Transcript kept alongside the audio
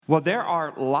Well, there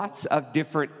are lots of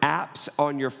different apps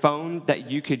on your phone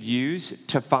that you could use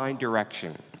to find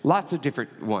direction. Lots of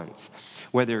different ones.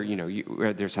 Whether,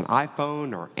 whether there's an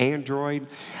iPhone or Android,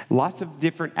 lots of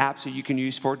different apps that you can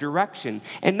use for direction.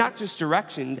 And not just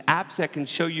direction, apps that can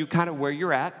show you kind of where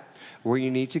you're at, where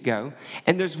you need to go.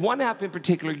 And there's one app in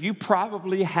particular you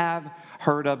probably have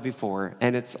heard of before,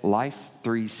 and it's Life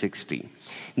 360.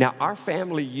 Now, our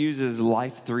family uses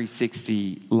Life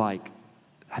 360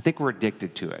 I think we're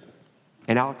addicted to it.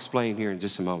 And I'll explain here in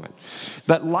just a moment.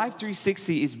 But Life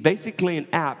 360 is basically an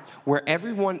app where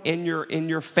everyone in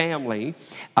your family,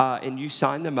 and you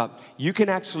sign them up, you can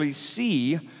actually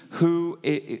see who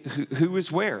is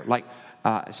where. Like,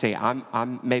 say,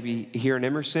 I'm maybe here in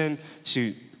Emerson,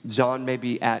 so John may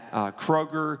be at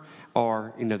Kroger,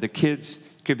 or the kids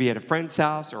could be at a friend's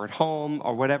house or at home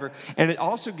or whatever. And it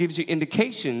also gives you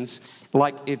indications,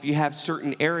 like if you have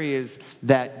certain areas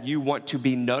that you want to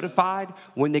be notified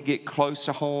when they get close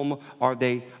to home or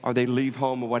they leave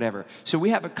home or whatever. So we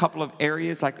have a couple of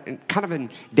areas, like kind of in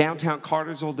downtown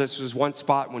Cartersville. This is one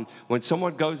spot when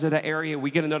someone goes to that area, we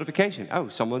get a notification. Oh,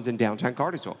 someone's in downtown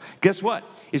Cartersville. Guess what?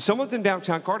 If someone's in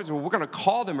downtown Cartersville, we're going to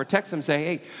call them or text them and say,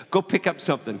 hey, go pick up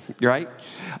something, right?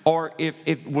 Or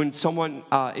if when someone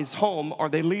is home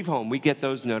or they leave home, we get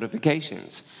those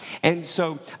notifications. And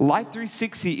so Life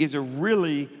 360 is a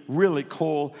really, really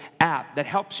cool app that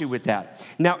helps you with that.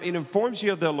 Now, it informs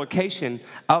you of the location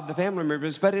of the family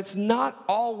members, but it's not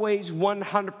always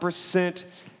 100%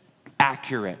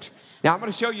 accurate. Now, I'm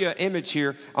going to show you an image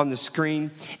here on the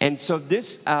screen. And so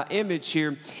this image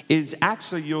here is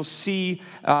actually, you'll see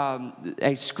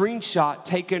a screenshot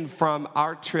taken from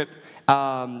our trip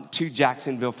to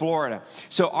Jacksonville, Florida.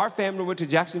 So our family went to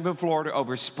Jacksonville, Florida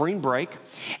over spring break,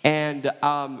 and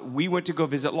we went to go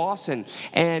visit Lawson.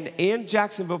 And in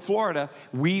Jacksonville, Florida,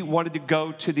 we wanted to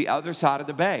go to the other side of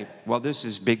the bay. Well, this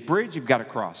is big bridge you've got to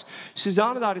cross.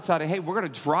 Suzanne and I decided, hey, we're going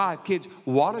to drive. Kids,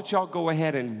 why don't y'all go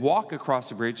ahead and walk across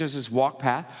the bridge? This is walk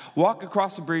path. Walk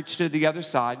across the bridge to the other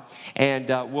side, and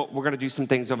we're going to do some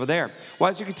things over there. Well,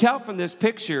 as you can tell from this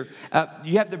picture,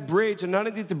 you have the bridge, and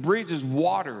underneath the bridge is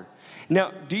water.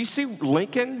 Now, do you see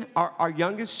Lincoln, our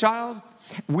youngest child?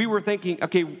 We were thinking,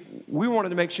 okay, we wanted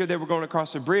to make sure they were going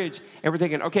across the bridge, and we're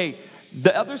thinking, okay,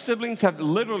 the other siblings have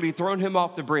literally thrown him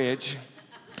off the bridge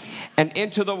and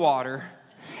into the water,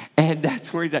 and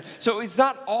that's where he's at. So it's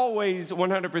not always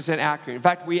 100% accurate. In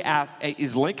fact, we asked, hey,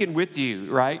 is Lincoln with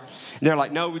you, right? And they're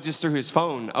like, no, we just threw his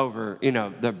phone over,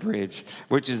 the bridge,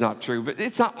 which is not true. But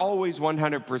it's not always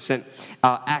 100%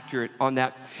 accurate on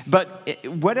that. But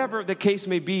whatever the case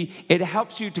may be, it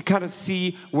helps you to kind of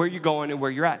see where you're going and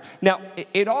where you're at. Now,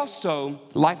 it also,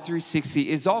 Life 360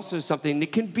 is also something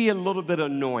that can be a little bit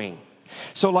annoying.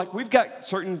 So like we've got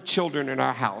certain children in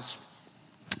our house,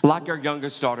 like our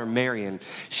youngest daughter, Marion.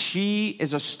 She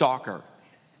is a stalker,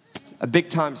 a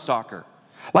big-time stalker.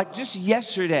 Like just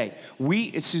yesterday,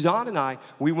 Suzanne and I,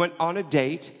 we went on a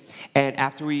date, and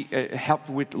after we helped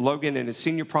with Logan and his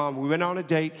senior prom, we went on a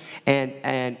date,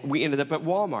 and we ended up at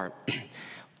Walmart.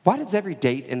 Why does every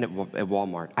date end up at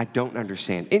Walmart? I don't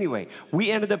understand. Anyway,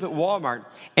 we ended up at Walmart,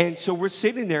 and so we're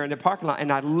sitting there in the parking lot,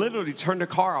 and I literally turned the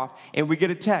car off, and we get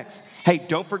a text. Hey,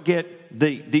 don't forget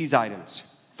these items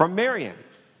from Marion.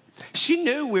 She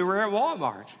knew we were at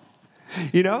Walmart,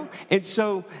 And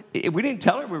so we didn't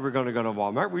tell her we were going to go to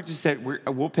Walmart. We just said,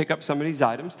 we'll pick up some of these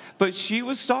items. But she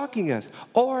was stalking us.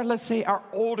 Or let's say our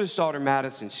oldest daughter,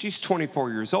 Madison. She's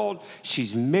 24 years old.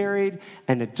 She's married,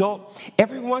 an adult.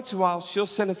 Every once in a while, she'll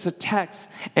send us a text,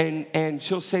 and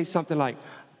she'll say something like,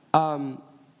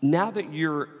 now that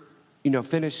you're,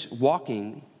 finished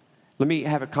walking, let me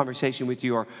have a conversation with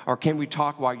you, or can we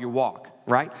talk while you walk?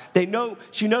 Right?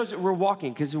 She knows that we're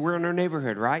walking because we're in her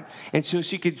neighborhood, right? And so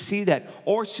she could see that.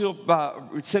 Or she'll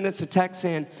send us a text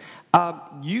saying,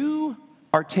 you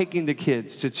are taking the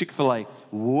kids to Chick-fil-A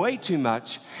way too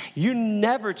much. You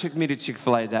never took me to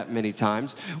Chick-fil-A that many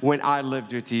times when I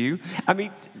lived with you. I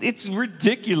mean, it's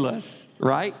ridiculous,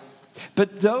 right?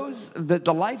 But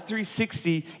the Life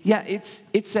 360, yeah,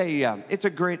 it's a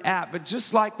great app. But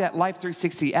just like that Life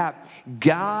 360 app,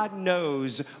 God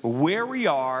knows where we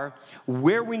are,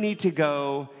 where we need to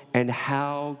go, and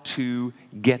how to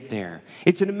get there.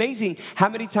 It's amazing how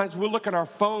many times we'll look at our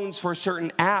phones for a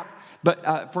certain app,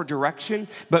 but for direction,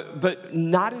 but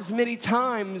not as many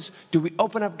times do we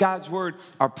open up God's word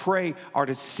or pray or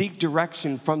to seek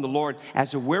direction from the Lord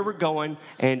as to where we're going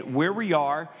and where we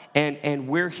are and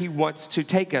where he wants to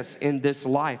take us in this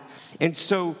life. And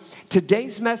so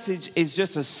today's message is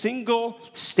just a single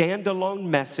standalone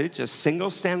message, a single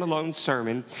standalone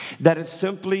sermon that is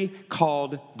simply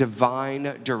called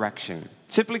Divine Direction.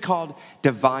 Simply called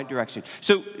divine direction.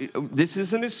 So this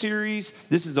isn't a series.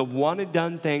 This is a one and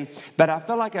done thing. But I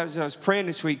felt like as I was praying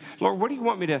this week, Lord, what do you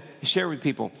want me to share with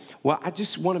people? Well, I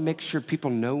just want to make sure people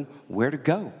know where to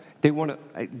go. They want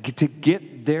to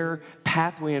get their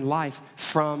pathway in life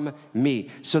from me.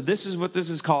 So this is what this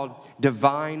is called,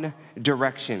 divine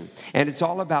direction. And it's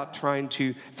all about trying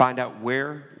to find out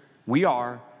where we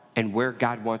are and where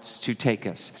God wants to take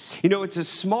us. You know, it's a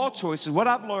small choices. What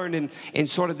I've learned in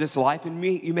sort of this life, and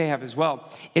you may have as well,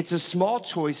 it's a small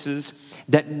choices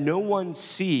that no one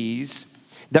sees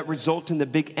that result in the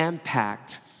big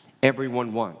impact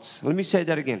everyone wants. Let me say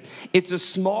that again. It's a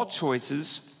small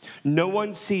choices no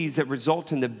one sees that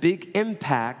result in the big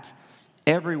impact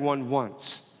everyone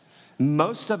wants.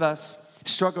 Most of us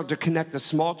struggle to connect the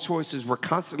small choices we're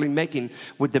constantly making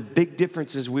with the big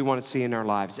differences we want to see in our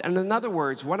lives. And in other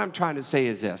words, what I'm trying to say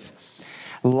is this.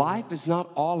 Life is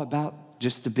not all about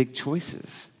just the big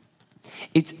choices.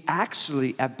 It's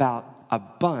actually about a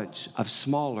bunch of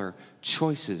smaller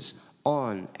choices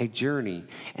on a journey.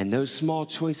 And those small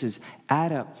choices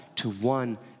add up to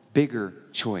one bigger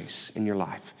choice in your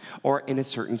life or in a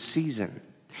certain season.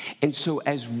 And so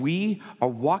as we are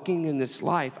walking in this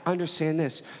life, understand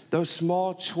this, those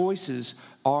small choices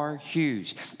are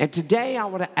huge. And today I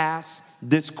want to ask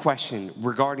this question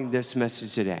regarding this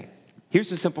message today.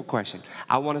 Here's a simple question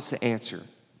I want us to answer,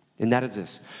 and that is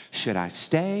this. Should I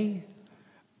stay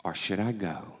or should I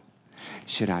go?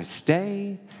 Should I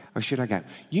stay or should I go?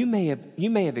 You may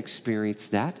have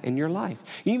experienced that in your life.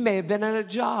 You may have been at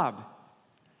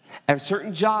a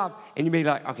certain job, and you may be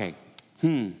like, okay,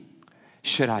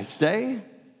 should I stay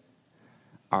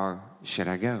or should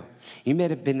I go? You may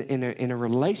have been in a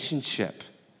relationship.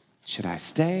 Should I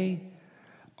stay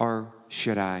or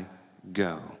should I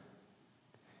go?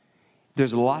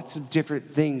 There's lots of different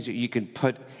things that you can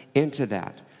put into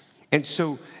that. And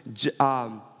so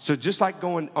just like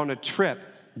going on a trip,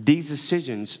 these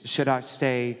decisions, should I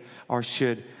stay or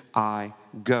should I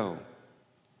go?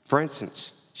 For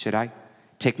instance, should I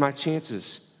take my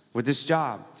chances with this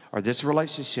job or this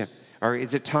relationship? Or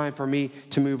is it time for me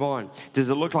to move on?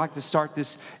 Does it look like to start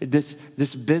this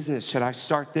business? Should I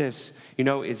start this? You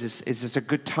know, is this a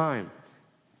good time?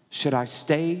 Should I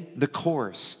stay the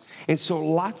course? And so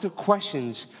lots of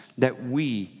questions that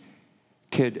we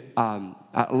could,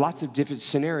 lots of different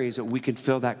scenarios that we could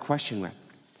fill that question with.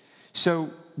 So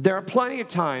there are plenty of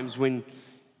times when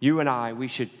you and I, we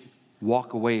should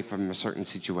walk away from a certain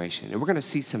situation. And we're going to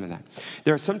see some of that.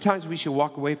 There are some times we should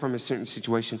walk away from a certain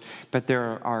situation, but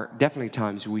there are definitely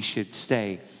times we should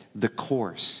stay the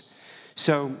course.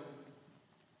 So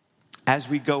as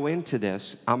we go into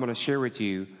this, I'm going to share with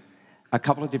you a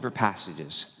couple of different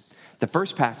passages. The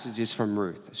first passage is from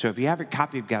Ruth. So if you have a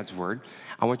copy of God's Word,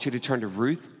 I want you to turn to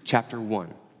Ruth chapter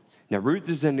 1. Now, Ruth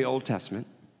is in the Old Testament.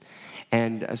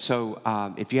 And so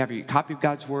if you have your copy of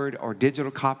God's Word or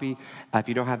digital copy, if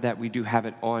you don't have that, we do have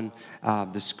it on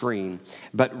the screen.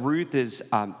 But Ruth is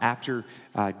after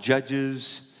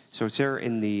Judges, so it's there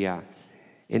in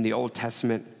the Old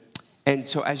Testament. And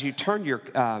so as you turn your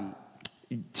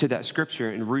to that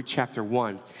scripture in Ruth chapter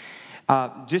 1,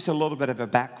 just a little bit of a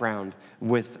background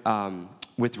with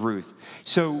Ruth.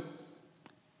 So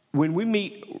when we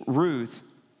meet Ruth,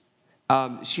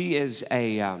 she is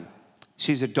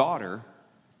she's a daughter,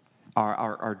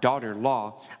 our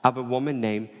daughter-in-law, of a woman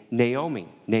named Naomi.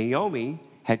 Naomi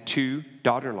had two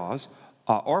daughter-in-laws,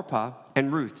 Orpah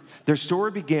and Ruth. Their story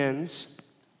begins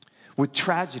with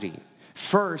tragedy.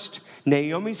 First,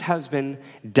 Naomi's husband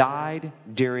died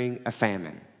during a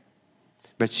famine.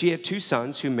 But she had two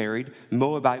sons who married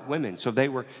Moabite women. So they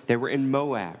were in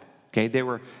Moab. Okay, they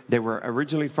were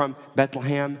originally from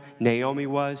Bethlehem. Naomi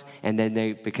was, and then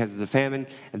because of the famine,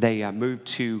 they moved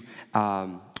to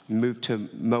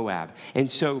Moab. And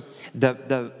so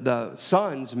the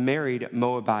sons married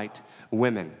Moabite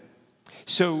women.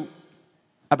 So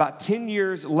about 10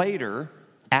 years later,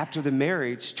 after the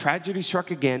marriage, tragedy struck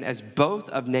again as both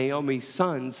of Naomi's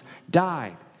sons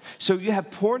died. So you have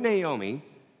poor Naomi.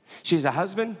 She has a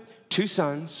husband, two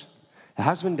sons. The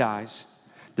husband dies.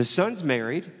 The son's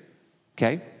married.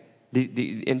 Okay,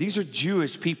 and these are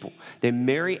Jewish people. They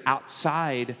marry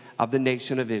outside of the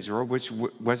nation of Israel, which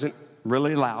wasn't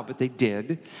really allowed, but they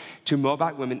did, to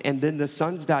Moabite women. And then the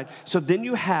sons died. So then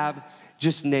you have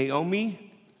just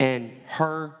Naomi and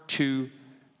her two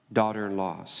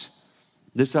daughter-in-laws.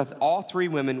 This is all three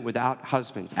women without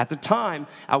husbands. At the time,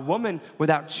 a woman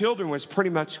without children was pretty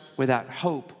much without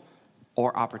hope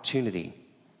or opportunity.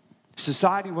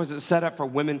 Society wasn't set up for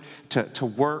women to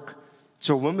work.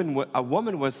 So a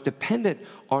woman was dependent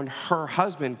on her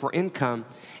husband for income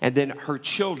and then her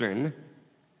children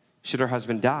should her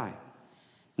husband die.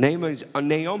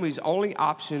 Naomi's only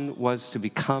option was to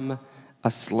become a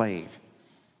slave.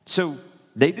 So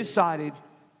Naomi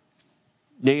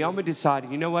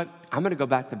decided, you know what? I'm going to go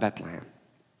back to Bethlehem.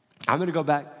 I'm going to go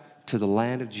back to the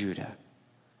land of Judah.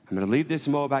 I'm going to leave this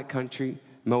Moab country,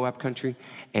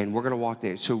 and we're going to walk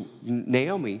there. So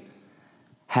Naomi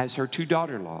has her two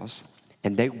daughter-in-laws,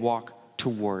 and they walk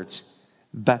towards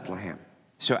Bethlehem.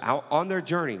 So out on their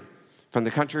journey from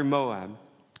the country of Moab,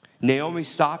 Naomi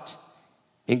stopped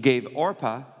and gave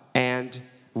Orpah and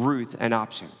Ruth an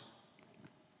option.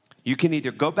 You can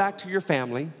either go back to your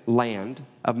family, land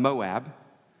of Moab,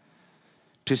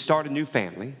 to start a new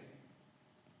family,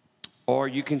 or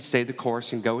you can stay the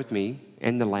course and go with me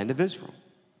in the land of Israel.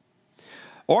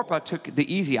 Orpah took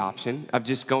the easy option of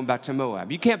just going back to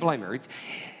Moab. You can't blame her.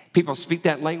 People speak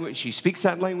that language. She speaks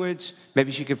that language.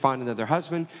 Maybe she could find another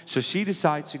husband. So she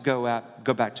decides to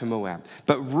go back to Moab.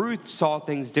 But Ruth saw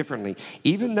things differently.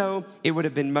 Even though it would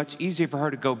have been much easier for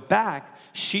her to go back,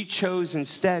 she chose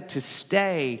instead to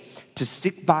stay, to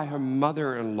stick by her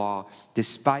mother-in-law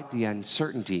despite the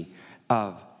uncertainty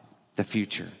of the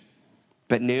future.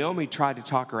 But Naomi tried to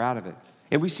talk her out of it.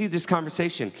 And we see this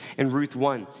conversation in Ruth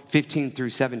 1, 15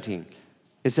 through 17.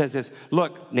 It says this,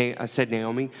 look, said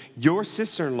Naomi, your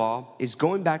sister-in-law is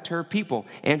going back to her people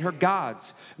and her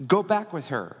gods. Go back with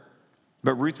her.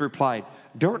 But Ruth replied,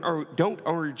 don't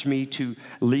urge me to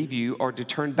leave you or to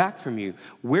turn back from you.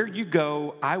 Where you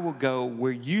go, I will go.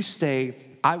 Where you stay,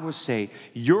 I will stay.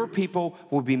 Your people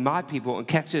will be my people. And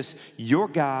catch this, your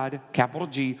God, capital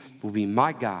G, will be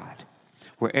my God.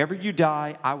 Wherever you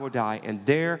die, I will die, and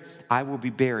there I will be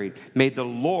buried. May the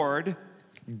Lord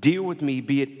deal with me,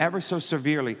 be it ever so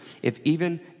severely, if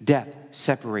even death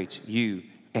separates you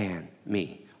and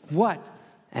me. What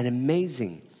an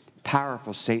amazing,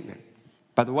 powerful statement.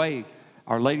 By the way,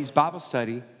 our ladies' Bible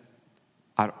study,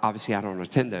 obviously I don't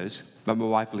attend those, but my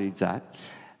wife leads that.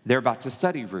 They're about to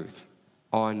study Ruth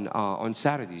on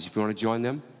Saturdays. If you want to join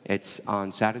them, it's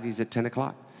on Saturdays at 10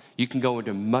 o'clock. You can go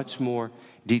into much more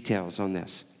details on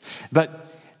this. But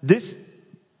this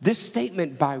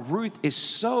statement by Ruth is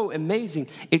so amazing.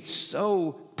 It's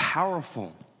so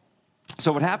powerful.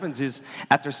 So what happens is,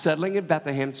 after settling in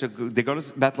Bethlehem, so they go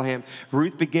to Bethlehem,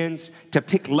 Ruth begins to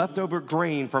pick leftover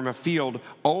grain from a field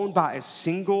owned by a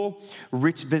single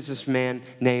rich businessman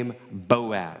named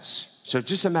Boaz. So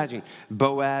just imagine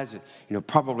Boaz,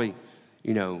 probably,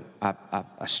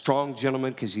 a strong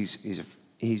gentleman because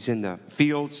he's in the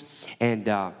fields.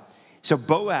 And so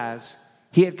Boaz,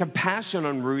 he had compassion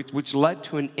on Ruth, which led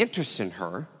to an interest in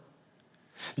her.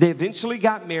 They eventually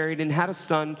got married and had a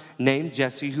son named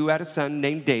Jesse, who had a son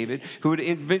named David, who would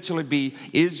eventually be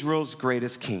Israel's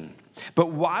greatest king.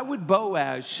 But why would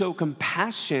Boaz show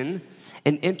compassion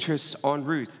and interest on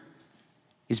Ruth?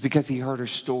 It's because he heard her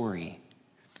story.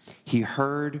 He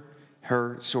heard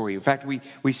her story. In fact,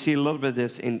 we see a little bit of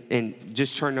this in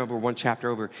just turn over one chapter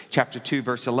over, chapter 2,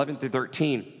 verse 11 through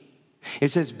 13. It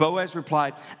says, Boaz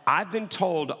replied, I've been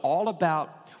told all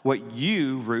about what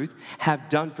you, Ruth, have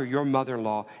done for your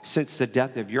mother-in-law since the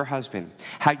death of your husband.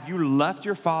 How you left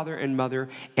your father and mother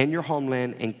and your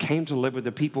homeland and came to live with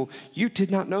the people you did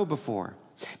not know before.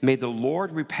 May the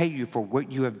Lord repay you for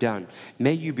what you have done.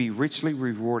 May you be richly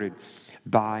rewarded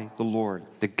by the Lord,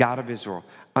 the God of Israel,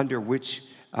 under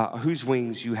whose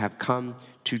wings you have come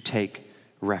to take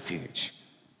refuge.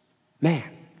 Man,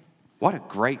 what a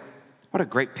great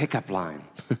pickup line,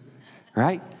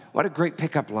 right? What a great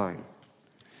pickup line.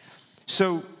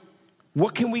 So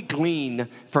what can we glean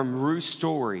from Ruth's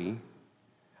story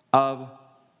of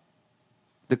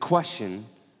the question,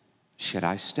 should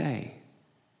I stay?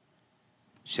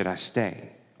 Should I stay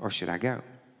or should I go?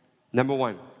 Number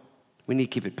one, we need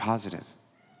to keep it positive.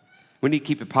 We need to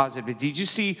keep it positive. Did you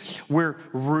see where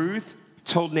Ruth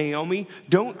told Naomi,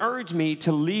 don't urge me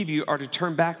to leave you or to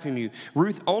turn back from you?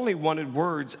 Ruth only wanted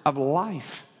words of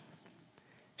life.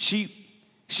 She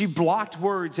blocked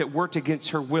words that worked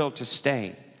against her will to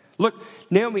stay. Look,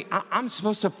 Naomi, I'm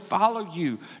supposed to follow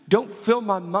you. Don't fill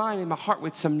my mind and my heart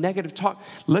with some negative talk.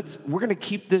 We're going to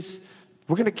keep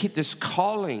this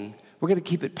calling. We're going to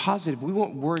keep it positive. We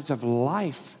want words of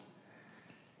life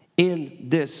in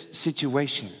this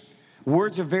situation.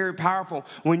 Words are very powerful.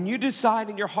 When you decide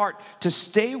in your heart to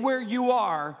stay where you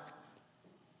are,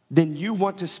 then you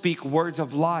want to speak words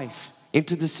of life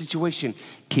into the situation.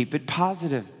 Keep it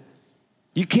positive.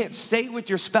 You can't stay with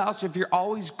your spouse if you're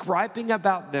always griping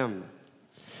about them.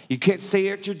 You can't stay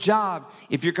at your job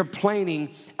if you're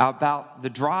complaining about the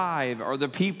drive or the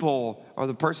people or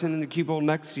the person in the cubicle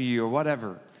next to you or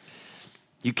whatever.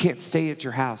 You can't stay at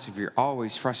your house if you're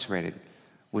always frustrated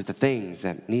with the things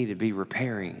that need to be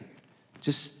repairing.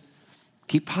 Just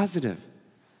keep positive.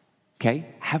 okay?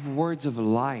 Have words of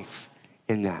life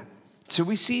in that. So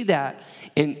we see that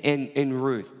in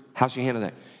Ruth, how she handled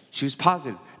that. She was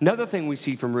positive. Another thing we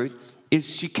see from Ruth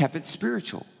is she kept it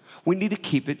spiritual. We need to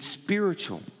keep it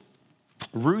spiritual.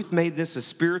 Ruth made this a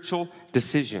spiritual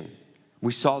decision.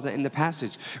 We saw that in the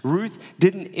passage. Ruth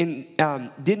didn't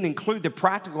include the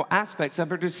practical aspects of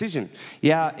her decision.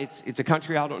 Yeah, it's a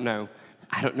country I don't know.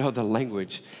 I don't know the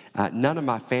language. None of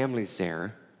my family's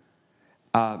there.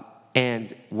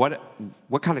 And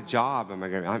what kind of job am I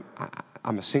going to?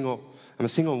 I'm a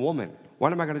single woman.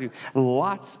 What am I going to do?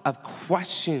 Lots of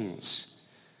questions.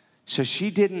 So she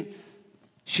didn't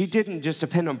just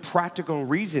depend on practical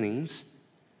reasonings.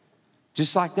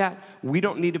 Just like that, we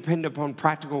don't need to depend upon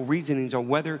practical reasonings on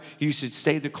whether you should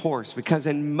stay the course, because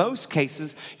in most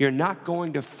cases, you're not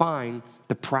going to find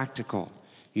the practical.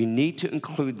 You need to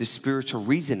include the spiritual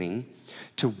reasoning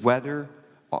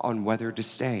on whether to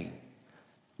stay.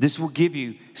 This will give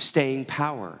you staying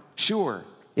power. Sure,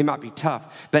 it might be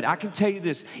tough, but I can tell you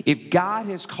this: if God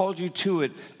has called you to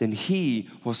it, then He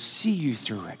will see you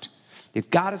through it. If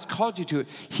God has called you to it,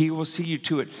 He will see you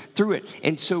through it.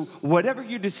 And so whatever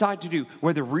you decide to do,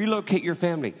 whether relocate your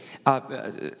family,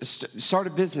 start a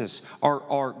business,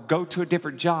 or go to a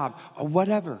different job, or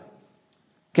whatever,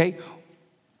 okay?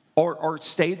 Or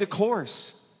stay the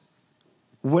course.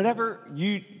 Whatever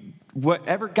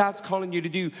God's calling you to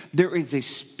do, there is a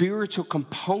spiritual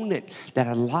component that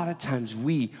a lot of times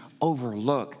we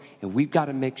overlook. And we've got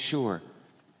to make sure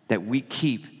that we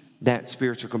keep that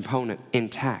spiritual component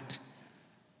intact.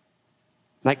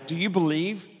 Like, do you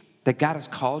believe that God has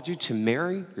called you to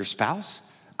marry your spouse?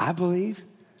 I believe.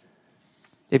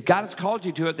 If God has called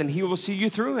you to it, then He will see you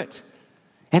through it.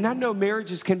 And I know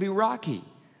marriages can be rocky.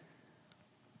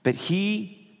 But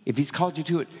if He's called you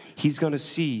to it, He's going to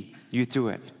see you through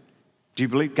it. Do you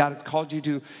believe God has called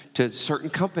you to a certain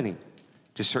company,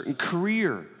 to a certain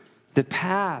career, the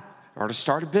path, or to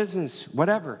start a business,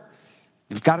 whatever?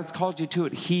 If God has called you to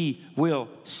it, He will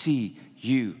see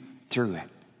you through it.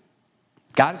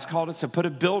 God has called us to put a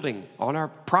building on our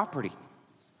property.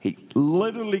 He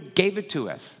literally gave it to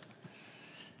us.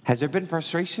 Has there been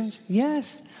frustrations?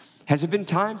 Yes. Has there been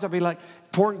times I'll be like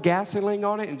pouring gasoline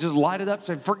on it and just light it up and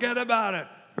say, forget about it,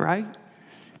 right?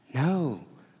 No.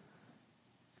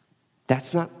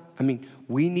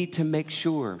 We need to make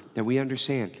sure that we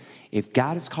understand if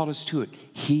God has called us to it,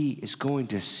 He is going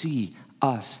to see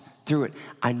us through it.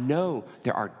 I know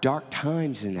there are dark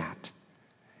times in that.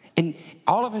 And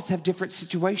all of us have different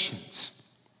situations.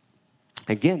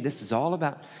 Again, this is all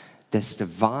about this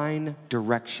divine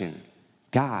direction.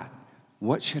 God,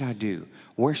 what should I do?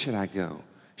 Where should I go?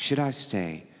 Should I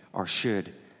stay or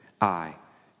should I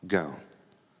go?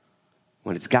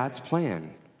 When it's God's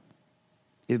plan,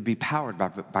 it would be powered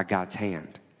by God's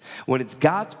hand. When it's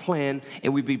God's plan, it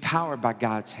would be powered by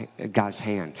God's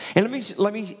hand. And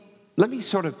let me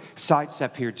sort of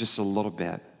sidestep here just a little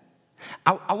bit.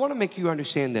 I want to make you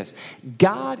understand this.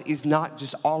 God is not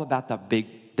just all about the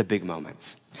big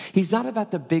moments. He's not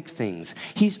about the big things.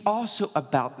 He's also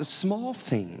about the small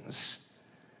things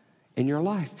in your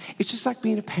life. It's just like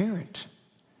being a parent.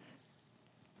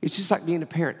 It's just like being a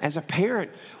parent. As a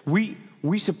parent, we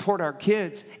support our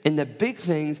kids in the big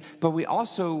things, but we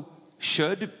also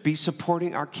should be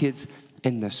supporting our kids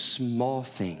in the small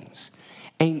things.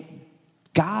 And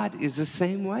God is the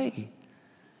same way.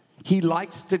 He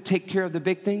likes to take care of the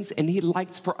big things, and He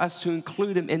likes for us to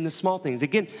include Him in the small things.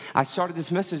 Again, I started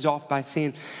this message off by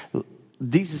saying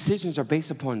these decisions are based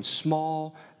upon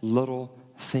small, little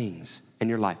things in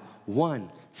your life, one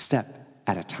step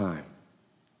at a time.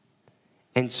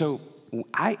 And so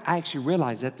I actually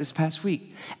realized that this past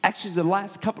week, actually the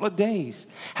last couple of days,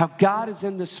 how God is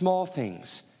in the small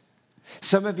things.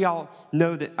 Some of y'all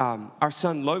know that our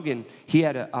son Logan, he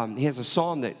has a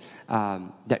song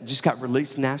that just got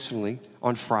released nationally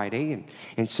on Friday,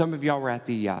 and some of y'all were at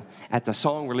the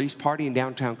song release party in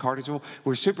downtown Cartersville.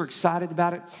 We're super excited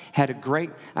about it. Had a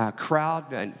great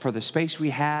crowd for the space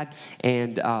we had,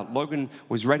 and Logan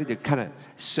was ready to kind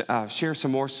of share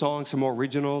some more songs, some more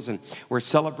originals, and we're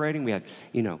celebrating. We had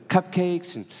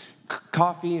cupcakes and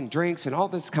coffee and drinks and all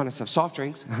this kind of stuff, soft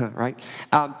drinks, right?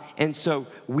 And so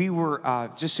we were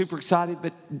just super excited,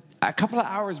 but a couple of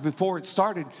hours before it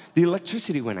started, the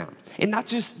electricity went out. And not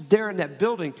just there in that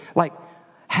building, like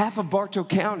half of Bartow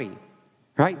County,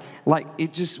 right? Like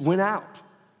it just went out.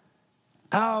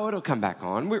 Oh, it'll come back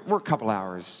on. We're a couple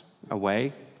hours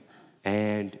away,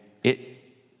 and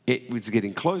it was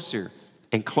getting closer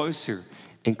and closer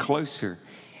and closer.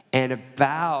 And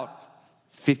about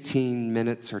 15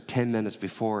 minutes or 10 minutes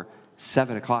before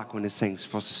 7 o'clock when this thing's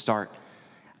supposed to start,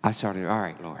 I started, all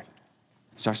right, Lord.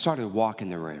 So I started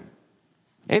walking the room.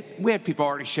 And we had people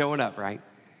already showing up, right?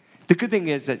 The good thing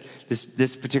is that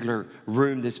this particular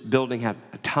room, this building had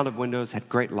a ton of windows, had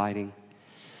great lighting.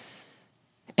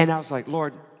 And I was like,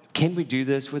 Lord, can we do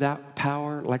this without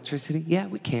power, electricity? Yeah,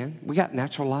 we can. We got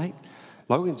natural light.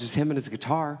 Logan's just him and his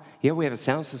guitar. Yeah, we have a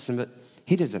sound system, but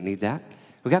he doesn't need that.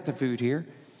 We got the food here.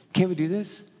 Can we do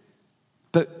this?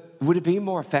 But would it be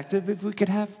more effective if we could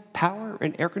have power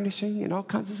and air conditioning and all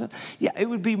kinds of stuff? Yeah, it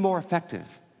would be more effective.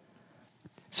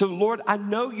 So, Lord, I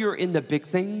know you're in the big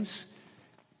things,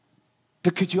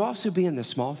 but could you also be in the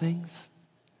small things?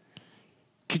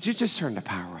 Could you just turn the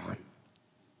power on?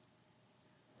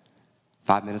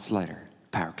 5 minutes later,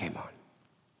 power came on.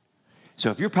 So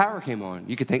if your power came on,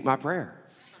 you could thank my prayer.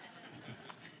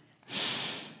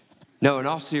 No, in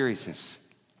all seriousness,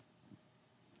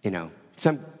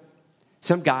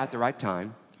 some guy at the right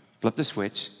time flipped the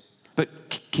switch, but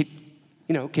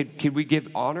could we give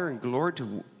honor and glory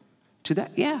to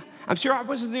that? Yeah, I'm sure I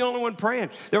wasn't the only one praying.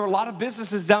 There were a lot of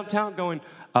businesses downtown going,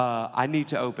 I need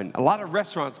to open. A lot of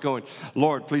restaurants going,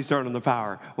 Lord, please turn on the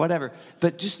power, whatever.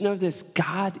 But just know this,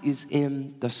 God is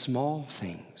in the small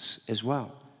things as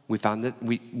well. We found that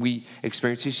we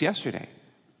experienced this yesterday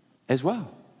as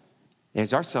well.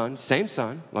 There's our son, same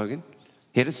son, Logan.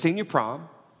 He had a senior prom,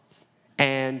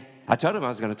 and I told him I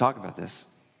was going to talk about this.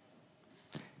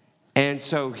 And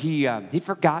so he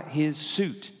forgot his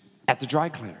suit at the dry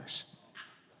cleaners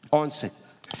on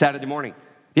Saturday morning.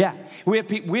 Yeah, we have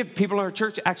people in our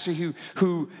church actually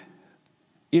who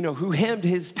hemmed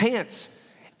his pants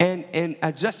and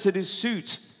adjusted his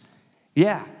suit.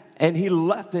 Yeah, and he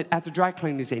left it at the dry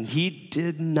cleaners, and he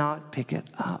did not pick it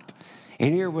up.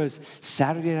 And here was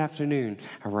Saturday afternoon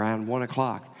around 1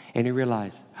 o'clock, and he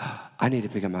realized, I need to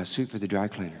pick up my suit for the dry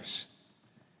cleaners.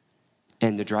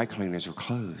 And the dry cleaners were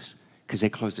closed because they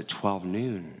closed at 12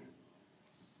 noon.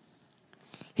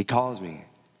 He calls me,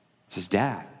 says,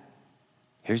 Dad,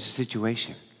 here's the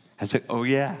situation. I was like, oh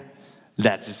yeah,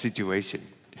 that's the situation.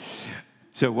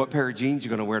 So what pair of jeans you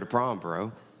gonna wear to prom,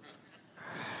 bro?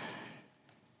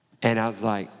 And I was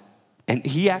like, and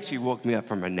he actually woke me up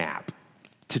from a nap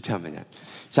to tell me that.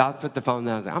 So I put the phone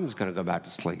down, I was like, I'm just gonna go back to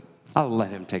sleep. I'll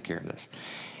let him take care of this.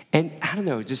 And I don't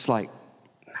know, just like,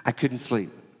 I couldn't sleep.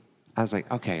 I was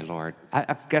like, okay, Lord.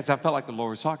 I guess I felt like the Lord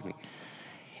was talking to me.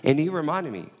 And he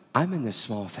reminded me, I'm in the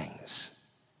small things.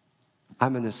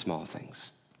 I'm in the small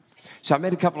things. So I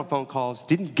made a couple of phone calls,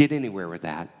 didn't get anywhere with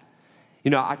that.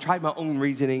 I tried my own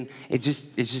reasoning. It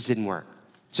just didn't work.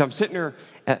 So I'm sitting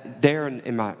there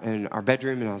in our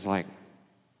bedroom, and I was like,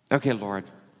 okay, Lord,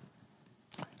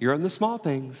 you're in the small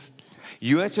things.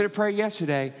 You answered a prayer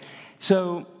yesterday.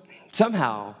 So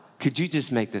somehow, could you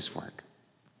just make this work?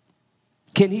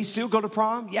 Can he still go to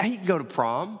prom? Yeah, he can go to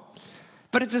prom.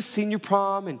 But it's a senior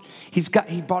prom, and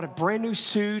he bought a brand new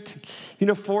suit,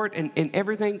 for it and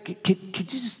everything. Could you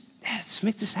just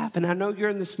make this happen? I know you're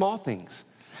in the small things.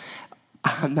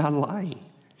 I'm not lying.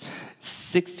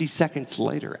 60 seconds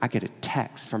later, I get a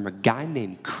text from a guy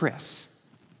named Chris,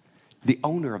 the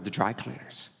owner of the dry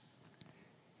cleaners.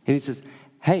 And he says,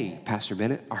 hey, Pastor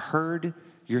Bennett, I heard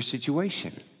your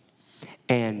situation,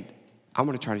 and I'm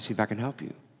going to try to see if I can help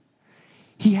you.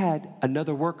 He had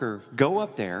another worker go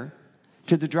up there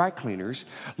to the dry cleaners.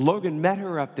 Logan met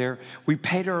her up there. We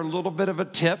paid her a little bit of a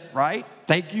tip, right?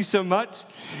 Thank you so much,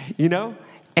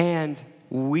 and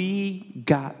we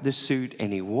got the suit,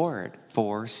 and he wore it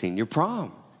for senior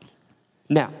prom.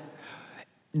 Now,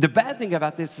 the bad thing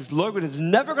about this is Logan is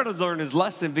never going to learn his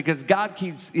lesson because God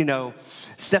keeps,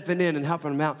 stepping in and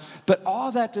helping him out. But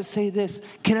all that to say this,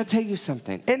 can I tell you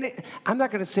something? And I'm not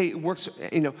going to say it works,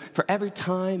 for every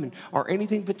time or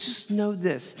anything, but just know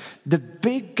this. The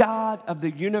big God of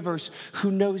the universe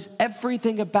who knows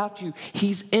everything about you,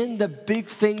 he's in the big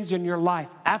things in your life.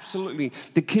 Absolutely.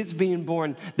 The kids being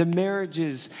born, the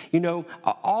marriages,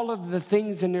 all of the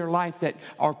things in your life that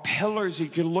are pillars you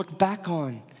can look back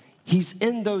on. He's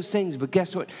in those things, but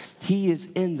guess what? He is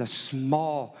in the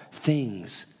small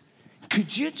things.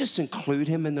 Could you just include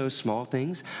him in those small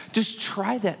things? Just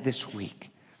try that this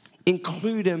week.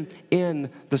 Include him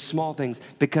in the small things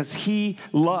because he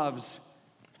loves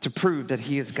to prove that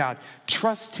he is God.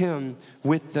 Trust him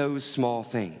with those small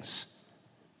things.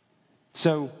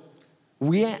 So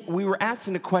we were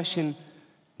asking the question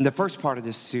in the first part of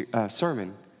this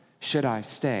sermon, should I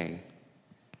stay?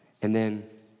 And then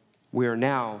we are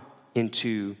now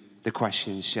into the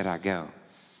question, should I go?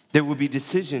 There will be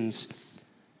decisions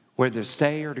whether to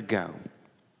stay or to go,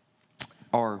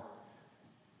 or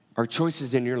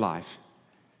choices in your life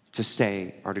to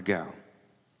stay or to go.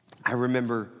 I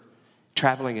remember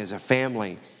traveling as a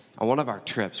family on one of our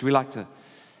trips. We like to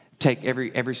take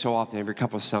every so often, every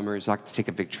couple of summers, like to take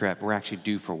a big trip. We're actually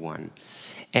due for one.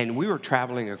 And we were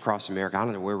traveling across America. I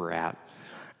don't know where we're at.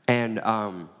 And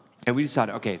we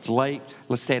decided, okay, it's late.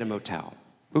 Let's stay at a motel.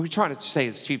 We were trying to stay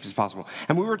as cheap as possible.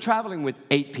 And we were traveling with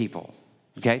 8 people,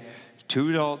 okay? 2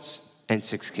 adults and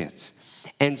 6 kids.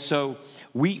 And so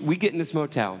we get in this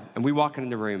motel, and we walk in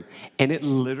the room, and it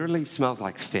literally smells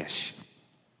like fish.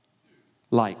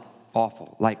 Like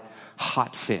awful, like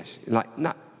hot fish, like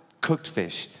not cooked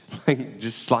fish, like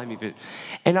just slimy fish.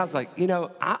 And I was like,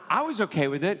 I was okay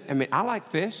with it. I mean, I like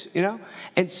fish,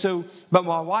 And so, but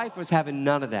my wife was having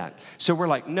none of that. So we're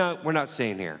like, no, we're not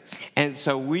staying here. And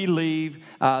so we leave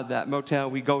that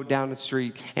motel, we go down the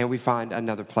street, and we find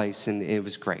another place, and it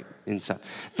was great and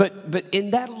stuff. But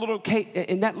in that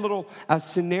little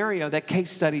scenario, that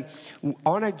case study,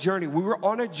 on a journey, we were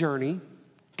on a journey.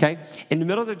 Okay, in the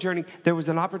middle of the journey, there was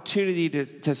an opportunity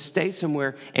to stay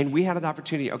somewhere, and we had an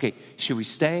opportunity. Okay, should we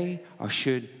stay or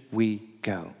should we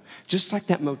go? Just like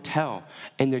that motel,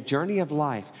 in the journey of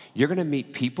life, you're going to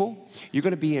meet people. You're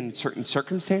going to be in certain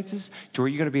circumstances to where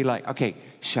you're going to be like, okay,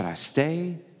 should I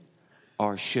stay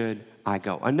or should I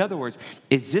go? In other words,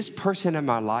 is this person in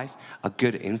my life a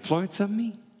good influence on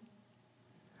me?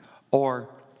 Or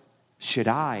should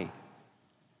I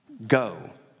go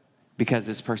because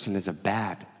this person is a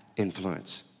bad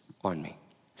influence on me?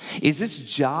 Is this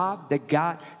job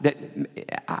that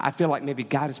I feel like maybe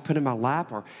God has put in my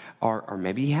lap, or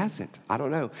maybe He hasn't? I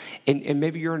don't know. And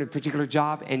maybe you're in a particular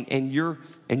job and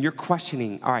you're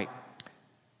questioning, all right,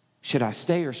 should I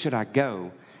stay or should I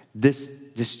go?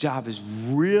 This job is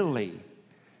really,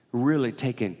 really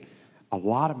taking a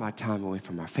lot of my time away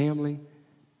from my family.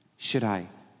 Should I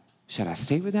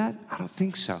stay with that? I don't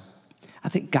think so. I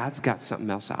think God's got something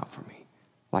else out for me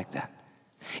like that.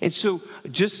 And so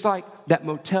just like that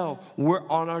motel, we're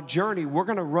on our journey. We're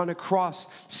going to run across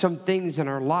some things in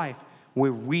our life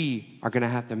where we are going to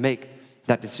have to make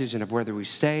that decision of whether we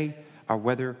stay or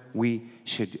whether we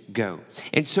should go.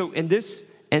 And so in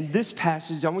this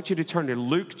passage, I want you to turn to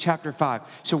Luke chapter 5.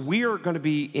 So we are going to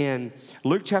be in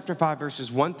Luke chapter 5,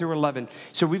 verses 1 through 11.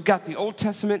 So we've got the Old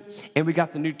Testament and we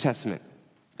got the New Testament.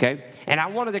 Okay? And I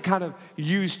wanted to kind of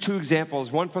use 2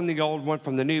 examples, one from the old, one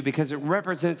from the new, because it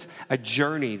represents a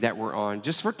journey that we're on.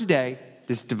 Just for today,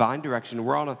 this divine direction,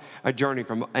 we're on a journey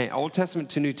from Old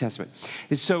Testament to New Testament.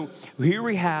 And so here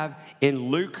we have in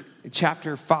Luke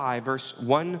chapter 5, verse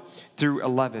 1 through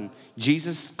 11,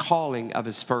 Jesus' calling of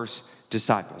his first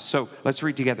disciples. So let's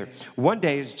read together. One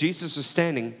day as Jesus was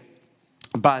standing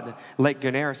by the Lake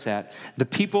Gennesaret, the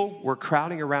people were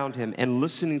crowding around him and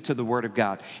listening to the word of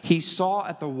God. He saw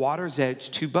at the water's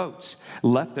edge 2 boats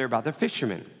left there by the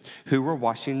fishermen who were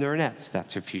washing their nets.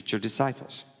 That's their future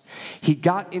disciples. He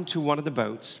got into one of the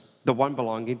boats, the one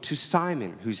belonging to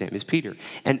Simon, whose name is Peter,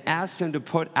 and asked him to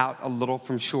put out a little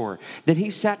from shore. Then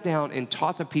he sat down and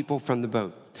taught the people from the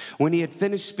boat. When he had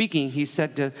finished speaking, he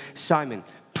said to Simon,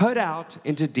 "Put out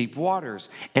into deep waters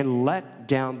and let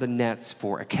down the nets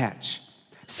for a catch."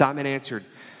 Simon answered,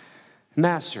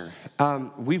 "Master,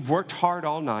 we've worked hard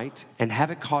all night and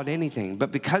haven't caught anything, but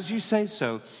because you say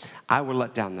so, I will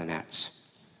let down the nets."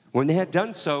 When they had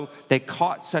done so, they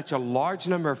caught such a large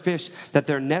number of fish that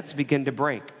their nets began to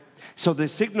break. So they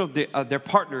signaled their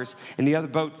partners in the other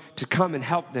boat to come and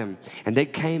help them, and they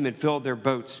came and filled their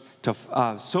boats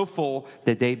so full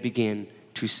that they began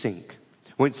to sink.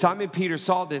 When Simon Peter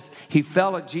saw this, he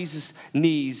fell at Jesus'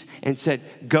 knees and said,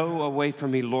 "Go away from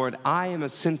me, Lord. I am a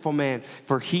sinful man."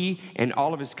 For he and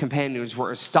all of his companions were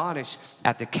astonished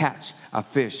at the catch of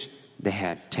fish they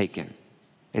had taken.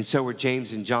 And so were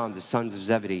James and John, the sons of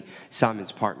Zebedee,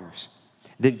 Simon's partners.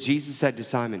 Then Jesus said to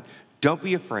Simon, "Don't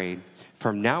be afraid.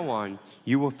 From now on,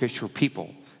 you will fish for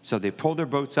people." So they pulled their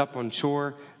boats up on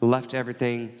shore, left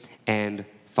everything, and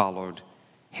followed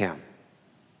him.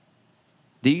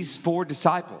 These 4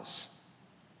 disciples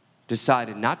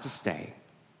decided not to stay,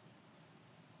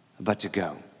 but to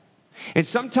go. And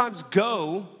sometimes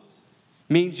go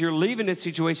means you're leaving a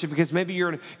situation because maybe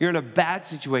you're in a bad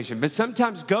situation. But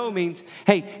sometimes go means,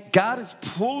 hey, God is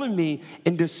pulling me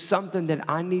into something that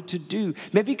I need to do.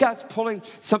 Maybe God's pulling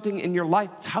something in your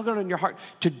life, tugging on your heart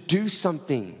to do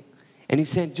something. And he's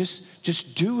saying,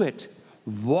 just do it.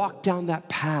 Walk down that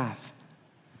path,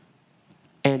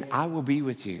 and I will be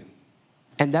with you.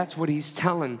 And that's what he's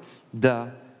telling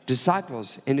the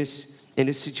disciples in this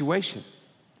situation.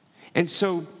 And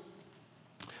so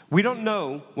we don't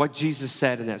know what Jesus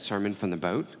said in that sermon from the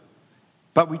boat,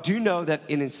 but we do know that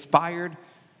it inspired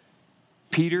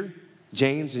Peter,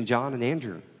 James, and John, and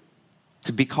Andrew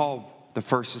to be called the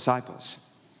first disciples.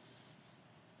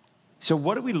 So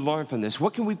what do we learn from this?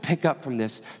 What can we pick up from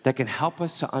this that can help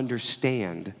us to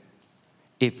understand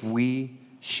if we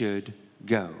should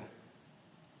go?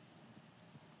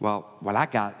 Well, what I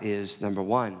got is, number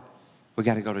one, we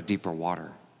got to go to deeper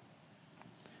water.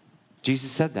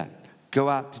 Jesus said that. Go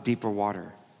out to deeper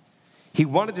water. He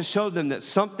wanted to show them that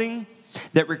something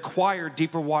that required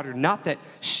deeper water, not that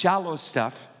shallow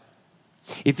stuff.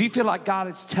 If you feel like God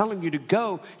is telling you to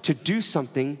go to do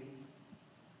something,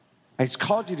 He's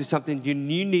called you to something, you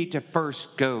need to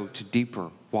first go to deeper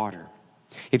water.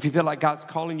 If you feel like God's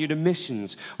calling you to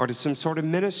missions or to some sort of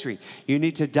ministry, you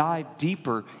need to dive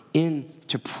deeper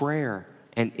into prayer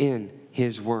and in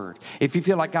His Word. If you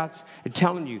feel like God's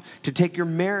telling you to take your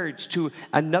marriage to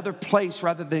another place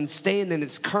rather than staying in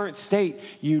its current state,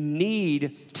 you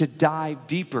need to dive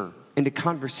deeper into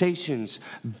conversations,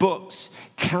 books,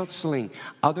 counseling,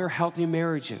 other healthy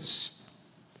marriages.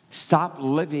 Stop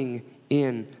living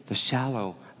in the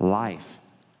shallow life.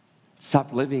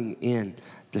 Stop living in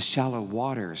the shallow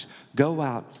waters. Go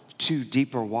out to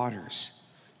deeper waters.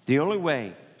 The only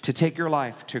way to take your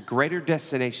life to greater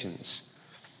destinations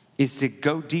is to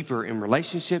go deeper in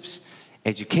relationships,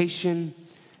 education,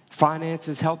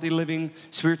 finances, healthy living,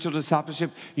 spiritual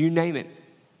discipleship, you name it.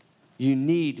 You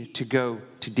need to go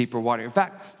to deeper water. In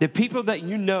fact, the people that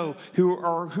you know who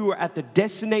are at the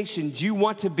destinations you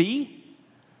want to be,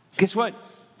 guess what?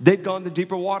 They've gone to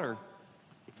deeper water.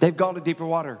 They've gone to deeper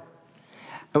water.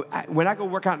 When I go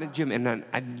work out in the gym, and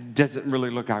it doesn't really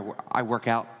look like I work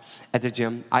out at the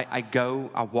gym. I go,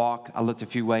 I walk, I lift a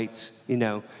few weights,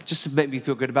 just to make me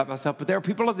feel good about myself. But there are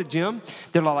people at the gym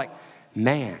that are like,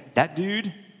 man, that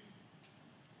dude,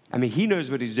 he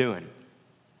knows what he's doing.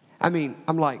 I'm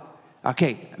like,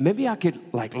 okay, maybe I could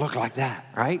look like that,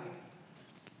 right?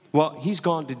 Well, he's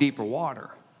gone to deeper water.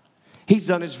 He's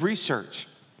done his research.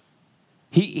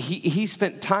 He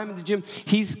spent time in the gym.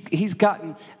 He's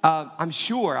gotten, I'm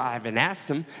sure, I haven't asked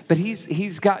him, but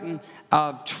he's gotten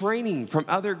training from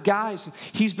other guys.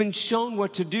 He's been shown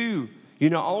what to do. I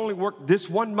only work this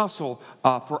one muscle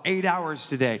for 8 hours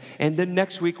today, and then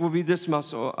next week will be this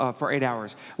muscle for 8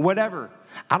 hours. Whatever.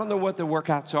 I don't know what the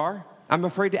workouts are. I'm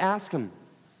afraid to ask him.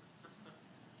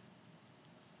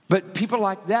 But people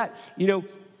like that,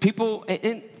 people,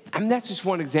 and that's just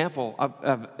one example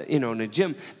of in a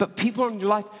gym. But people in your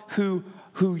life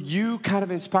who you kind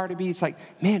of inspire to be, it's like,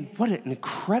 man, what an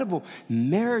incredible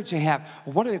marriage they have.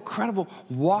 What an incredible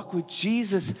walk with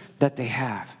Jesus that they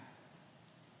have.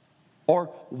 Or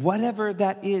whatever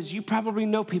that is, you probably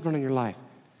know people in your life.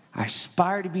 I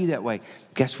aspire to be that way.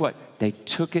 Guess what? They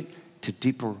took it to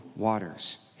deeper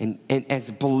waters. And as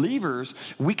believers,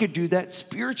 we could do that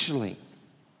spiritually.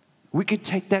 We could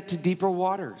take that to deeper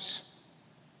waters.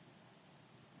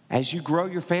 As you grow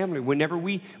your family, whenever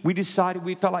we decided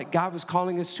we felt like God was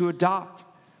calling us to adopt,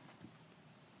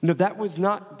 that was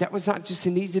not just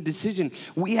an easy decision.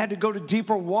 We had to go to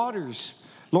deeper waters.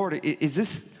 Lord,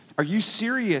 are you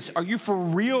serious? Are you for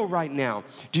real right now?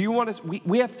 Do you want us,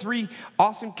 we have 3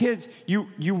 awesome kids.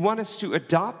 You want us to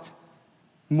adopt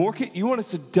more kids? You want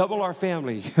us to double our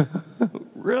family?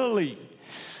 Really?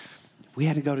 We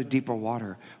had to go to deeper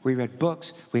water. We read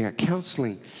books. We got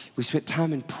counseling. We spent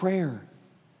time in prayer.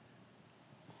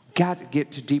 Got to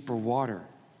get to deeper water.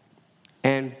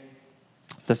 And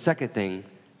the second thing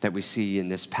that we see in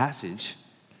this passage,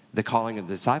 the calling of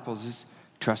the disciples, is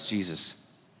trust Jesus.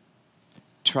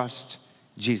 Trust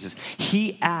Jesus.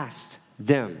 He asked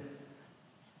them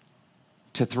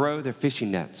to throw their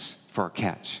fishing nets for a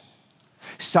catch.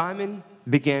 Simon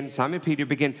Peter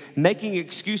began making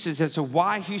excuses as to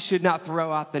why he should not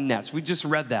throw out the nets. We just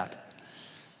read that.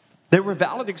 They were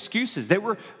valid excuses. They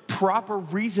were proper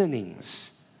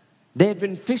reasonings. They had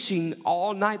been fishing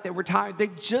all night. They were tired. They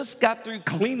just got through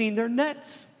cleaning their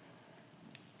nets.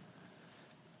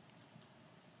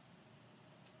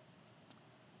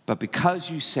 But because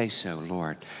you say so,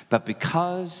 Lord,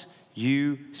 because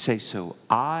you say so,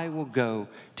 I will go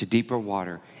to deeper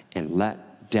water and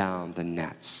let down the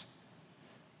nets.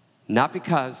 Not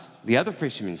because the other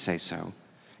fishermen say so,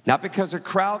 not because the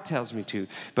crowd tells me to,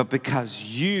 but because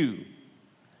you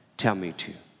tell me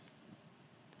to.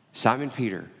 Simon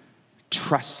Peter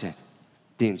trusted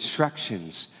the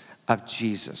instructions of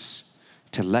Jesus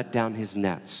to let down his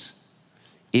nets,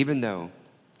 even though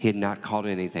he had not caught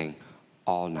anything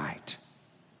all night.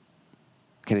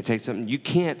 Can I tell you something? You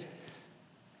can't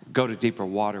go to deeper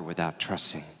water without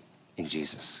trusting in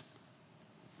Jesus.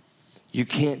 You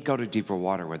can't go to deeper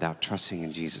water without trusting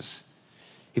in Jesus.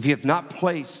 If you have not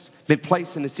been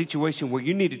placed in a situation where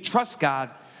you need to trust God,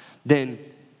 then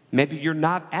maybe you're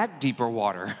not at deeper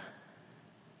water.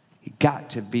 You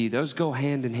got to be. Those go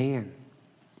hand in hand.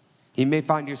 You may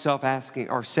find yourself asking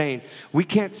or saying, we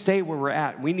can't stay where we're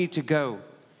at. We need to go.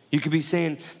 You could be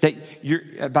saying that you're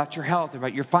about your health,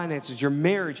 about your finances, your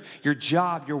marriage, your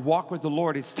job, your walk with the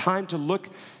Lord. It's time to look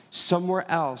somewhere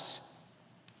else.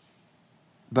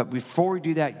 But before we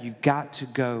do that, you've got to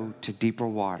go to deeper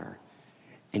water,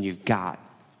 and you've got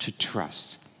to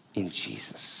trust in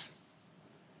Jesus.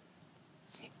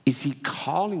 Is he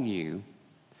calling you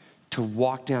to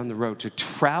walk down the road, to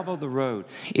travel the road?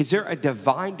 Is there a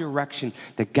divine direction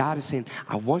that God is saying,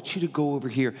 I want you to go over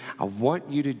here. I want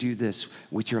you to do this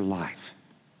with your life.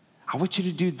 I want you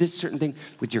to do this certain thing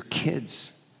with your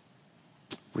kids,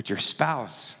 with your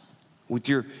spouse, with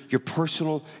your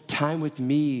personal time with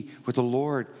me, with the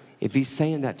Lord. If he's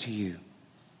saying that to you,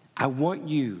 I want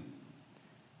you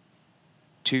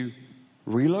to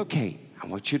relocate. I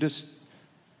want you to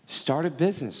start a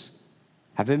business.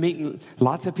 I've been meeting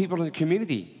lots of people in the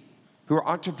community who are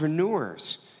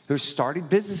entrepreneurs, who are starting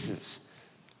businesses.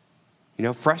 You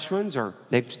know, fresh ones, or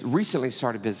they've recently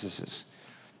started businesses.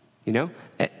 You know,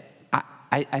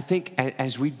 I think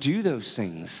as we do those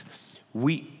things,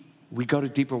 we go to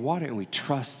deeper water and we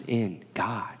trust in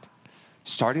God.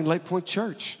 Starting Lake Point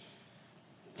Church.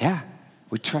 Yeah,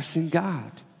 we trust in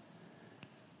God.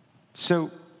 So,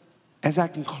 as I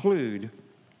conclude,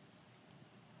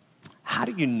 how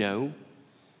do you know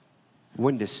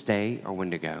when to stay or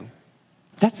when to go?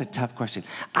 That's a tough question.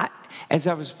 As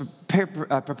I was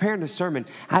preparing the sermon,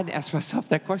 I had to ask myself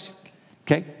that question,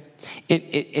 okay?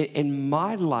 In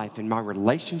my life, in my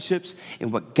relationships,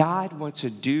 and what God wants to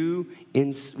do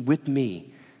with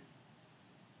me,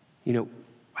 you know,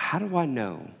 how do I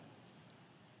know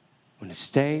when to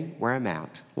stay where I'm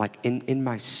at, like in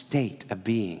my state of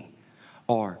being,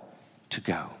 or to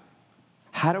go?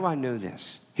 How do I know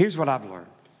this? Here's what I've learned.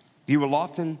 You will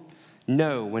often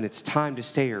know when it's time to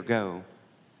stay or go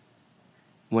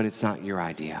when it's not your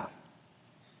idea.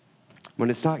 When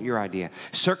it's not your idea.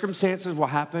 Circumstances will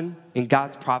happen in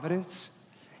God's providence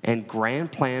and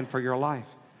grand plan for your life.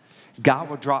 God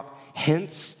will drop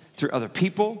hints through other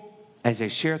people as they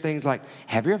share things like,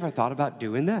 have you ever thought about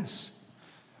doing this?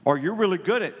 Or you're really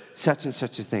good at such and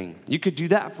such a thing. You could do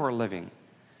that for a living.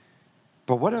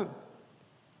 But what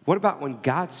about when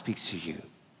God speaks to you?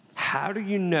 How do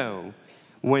you know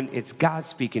when it's God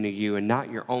speaking to you and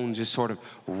not your own just sort of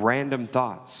random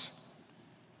thoughts?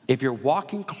 If you're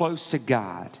walking close to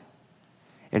God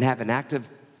and have an active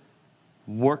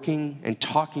working and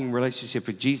talking relationship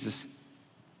with Jesus,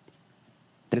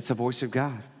 then it's the voice of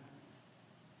God.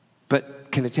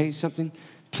 But can I tell you something?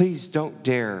 Please don't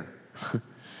dare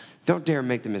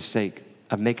make the mistake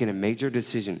of making a major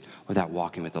decision without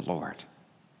walking with the Lord.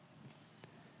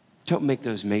 Don't make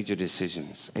those major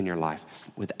decisions in your life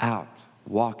without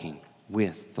walking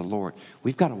with the Lord.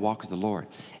 We've got to walk with the Lord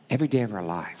every day of our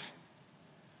life.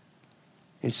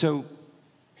 And so,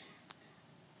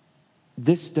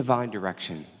 this divine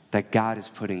direction that God is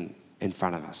putting in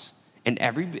front of us, and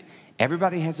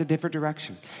everybody has a different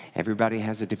direction. Everybody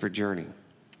has a different journey.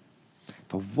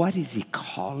 But what is he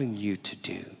calling you to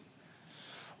do?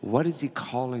 What is he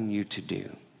calling you to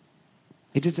do?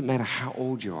 It doesn't matter how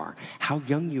old you are, how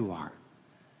young you are.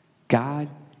 God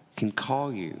can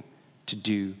call you to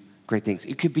do great things.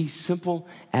 It could be simple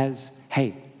as,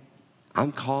 hey,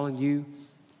 I'm calling you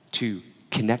to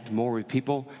connect more with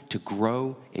people, to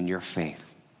grow in your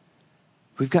faith.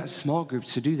 We've got small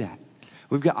groups to do that.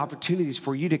 We've got opportunities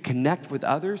for you to connect with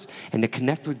others and to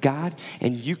connect with God,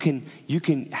 and you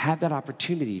can have that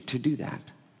opportunity to do that.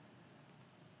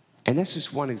 And that's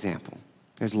just one example.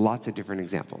 There's lots of different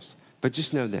examples. But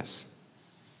just know this.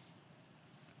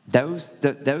 Those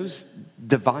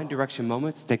divine direction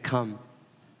moments, they come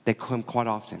quite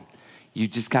often. You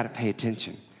just got to pay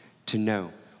attention to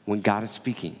know when God is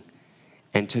speaking,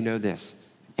 and to know this.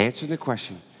 Answer the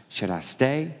question, should I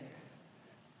stay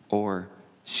or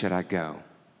should I go?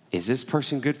 Is this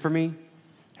person good for me?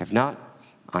 If not,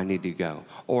 I need to go.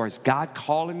 Or is God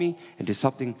calling me into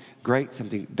something great,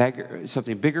 something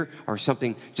bigger, or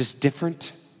something just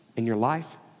different in your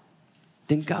life?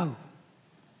 Then go.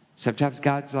 Sometimes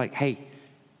God's like, hey,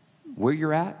 where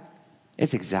you're at,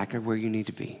 it's exactly where you need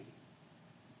to be.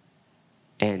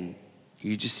 And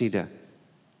you just need to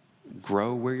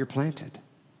grow where you're planted.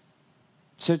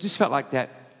 So it just felt like that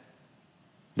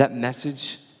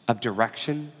message of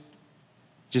direction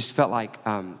just felt like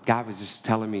God was just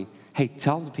telling me, hey,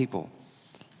 tell the people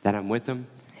that I'm with them.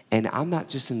 And I'm not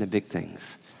just in the big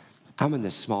things. I'm in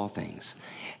the small things.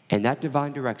 And that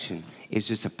divine direction is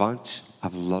just a bunch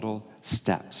of little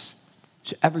steps.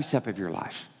 So every step of your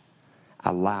life,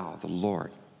 allow the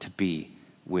Lord to be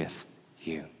with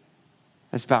you.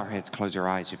 Let's bow our heads, close our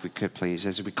eyes if we could, please.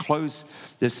 As we close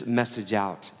this message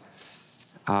out,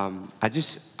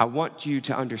 I want you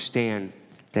to understand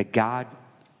that God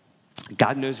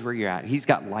knows where you're at. He's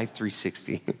got Life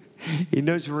 360. He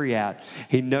knows where you're at.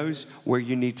 He knows where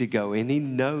you need to go, and he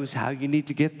knows how you need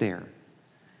to get there.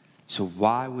 So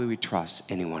why would we trust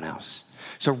anyone else?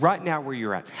 So right now where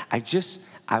you're at,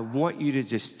 I want you to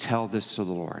just tell this to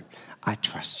the Lord. I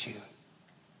trust you.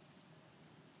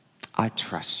 I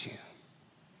trust you.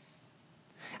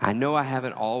 I know I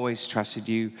haven't always trusted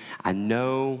you. I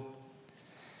know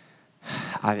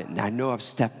I've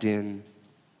stepped in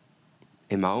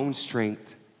my own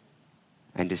strength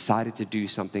and decided to do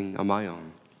something on my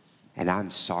own. And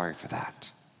I'm sorry for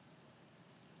that.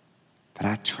 But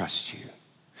I trust you.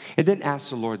 And then ask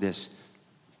the Lord this,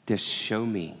 just show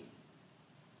me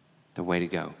the way to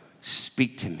go.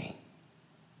 Speak to me.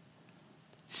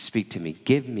 Speak to me.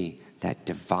 Give me that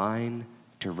divine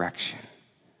direction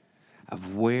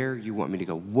of where you want me to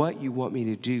go, what you want me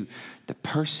to do, the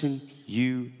person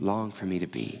you long for me to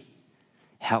be.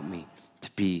 Help me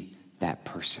to be that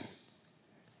person.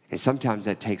 And sometimes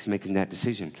that takes making that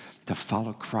decision to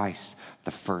follow Christ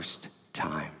the first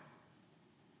time.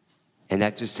 And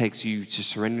that just takes you to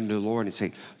surrender to the Lord and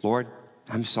say, Lord,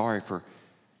 I'm sorry for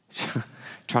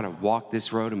trying to walk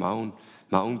this road in my own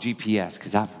GPS,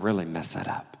 because I've really messed that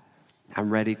up. I'm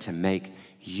ready to make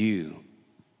you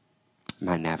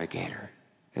my navigator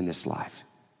in this life.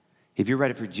 If you're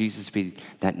ready for Jesus to be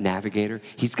that navigator,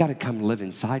 he's got to come live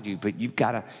inside you, but you've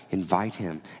got to invite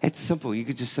him. It's simple. You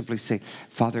could just simply say,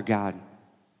 Father God,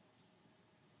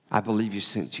 I believe you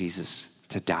sent Jesus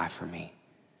to die for me.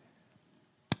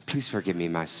 Please forgive me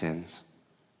my sins.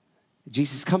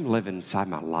 Jesus, come live inside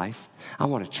my life. I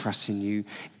want to trust in you.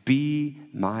 Be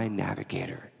my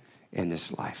navigator in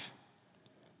this life.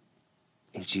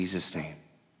 In Jesus' name,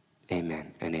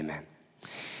 amen and amen.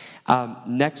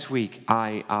 Next week,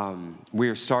 we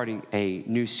are starting a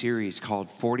new series called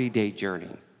 40-Day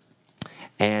Journey.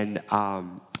 And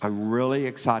I'm really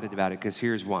excited about it because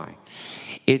here's why.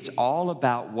 It's all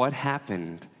about what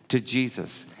happened to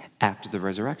Jesus after the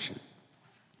resurrection.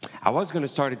 I was going to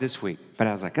start it this week, but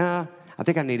I was like, I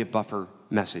think I need a buffer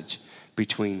message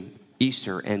between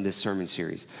Easter and this sermon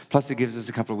series. Plus, it gives us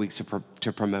a couple of weeks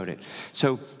to promote it.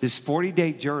 So this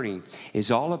 40-day journey is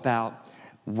all about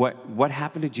what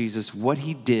happened to Jesus, what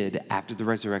he did after the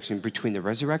resurrection, between the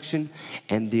resurrection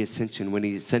and the ascension, when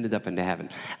he ascended up into heaven.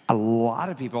 A lot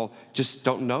of people just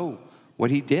don't know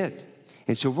what he did.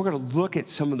 And so we're going to look at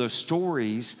some of those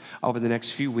stories over the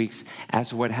next few weeks as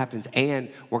to what happens. And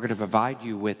we're going to provide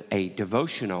you with a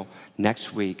devotional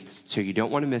next week, so you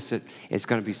don't want to miss it. It's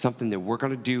going to be something that we're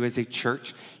going to do as a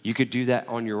church. You could do that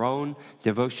on your own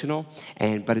devotional,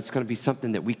 but it's going to be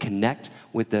something that we connect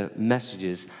with the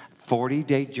messages.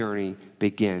 40-day journey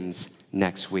begins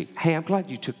next week. Hey, I'm glad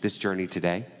you took this journey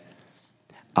today.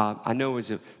 I know it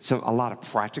was a lot of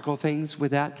practical things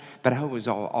with that, but I hope it was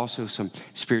also some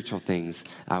spiritual things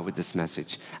with this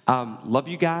message. Love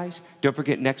you guys. Don't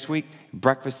forget next week,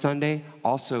 Breakfast Sunday,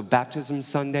 also Baptism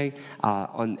Sunday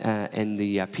in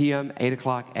the PM, 8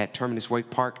 o'clock at Terminus Wake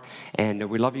Park. And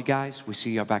we love you guys. We'll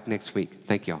see you all back next week.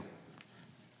 Thank you all.